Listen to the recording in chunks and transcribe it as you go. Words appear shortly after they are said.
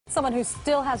Someone who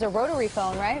still has a rotary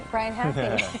phone, right? Brian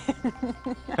Hackney.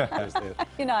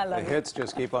 You know I love it. The hits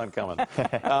just keep on coming.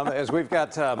 As we've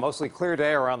got mostly clear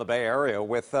day around the Bay Area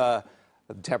with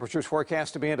temperatures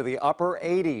forecast to be into the upper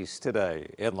 80s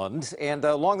today inland. And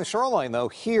along the shoreline, though,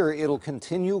 here it'll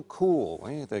continue cool.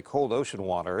 The cold ocean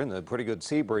water and the pretty good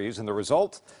sea breeze. And the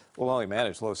result, we'll only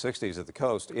manage low 60s at the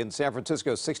coast. In San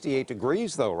Francisco, 68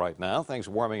 degrees, though, right now. Things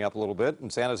warming up a little bit. In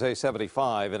San Jose,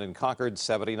 75. And in Concord,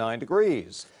 79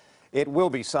 degrees. It will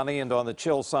be sunny and on the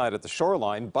chill side at the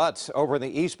shoreline, but over in the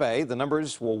East Bay, the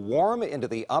numbers will warm into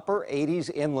the upper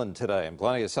 80s inland today and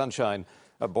plenty of sunshine.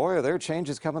 Boy, are there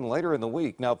changes coming later in the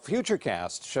week. Now,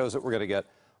 Futurecast shows that we're going to get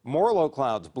more low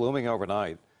clouds blooming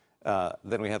overnight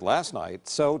than we had last night.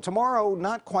 So tomorrow,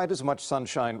 not quite as much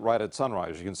sunshine right at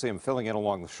sunrise. You can see them filling in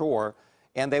along the shore,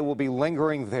 and they will be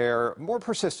lingering there more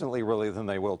persistently, really, than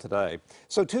they will today.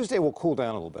 So Tuesday will cool down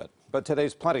a little bit, but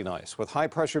today's plenty nice, with high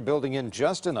pressure building in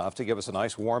just enough to give us a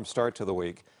nice warm start to the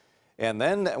week. And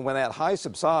then when that high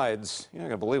subsides, you're not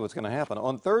going to believe what's going to happen.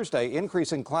 On Thursday,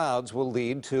 increasing clouds will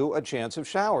lead to a chance of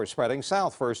showers spreading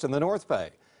south first in the North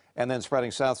Bay, and then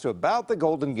spreading south to about the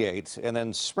Golden Gate, and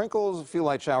then sprinkles, a few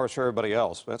light showers for everybody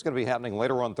else. That's going to be happening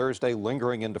later on Thursday,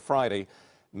 lingering into Friday.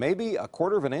 Maybe a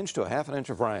quarter of an inch to a half an inch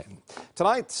of rain.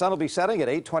 Tonight, the sun will be setting at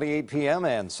 8:28 p.m.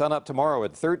 and sun up tomorrow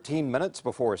at 13 minutes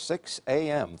before 6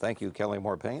 a.m. Thank you, Kelly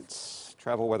Moore Paints.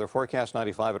 Travel weather forecast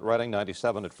 95 at Redding,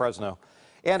 97 at Fresno.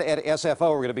 And at SFO,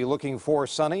 we're going to be looking for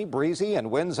sunny, breezy, and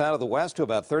winds out of the west to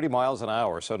about 30 miles an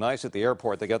hour. So nice at the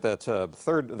airport. They got that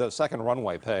the second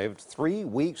runway paved 3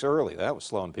 weeks early. That was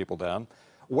slowing people down.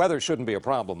 Weather shouldn't be a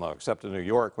problem, though, except in New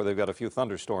York, where they've got a few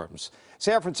thunderstorms.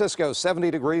 San Francisco,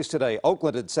 70 degrees today.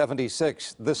 Oakland at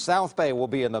 76. The South Bay will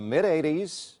be in the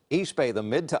mid-80s. East Bay, the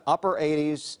mid to upper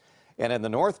 80s. And in the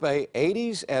North Bay,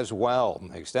 80s as well.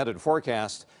 Extended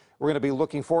forecast. We're going to be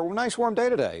looking for a nice warm day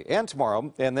today and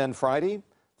tomorrow. And then Friday,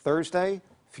 Thursday,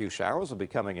 a few showers will be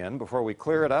coming in before we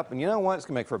clear it up. And you know what? It's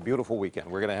going to make for a beautiful weekend.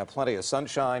 We're going to have plenty of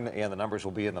sunshine, and the numbers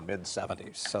will be in the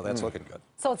mid-70s. So that's looking good.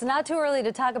 So it's not too early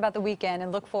to talk about the weekend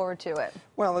and look forward to it.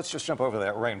 Well, let's just jump over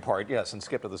that rain part, yes, and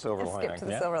skip to the silver lining. Skip to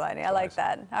the silver lining. I like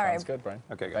that. All right. Sounds good, Brian.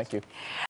 Okay, guys. Thank you.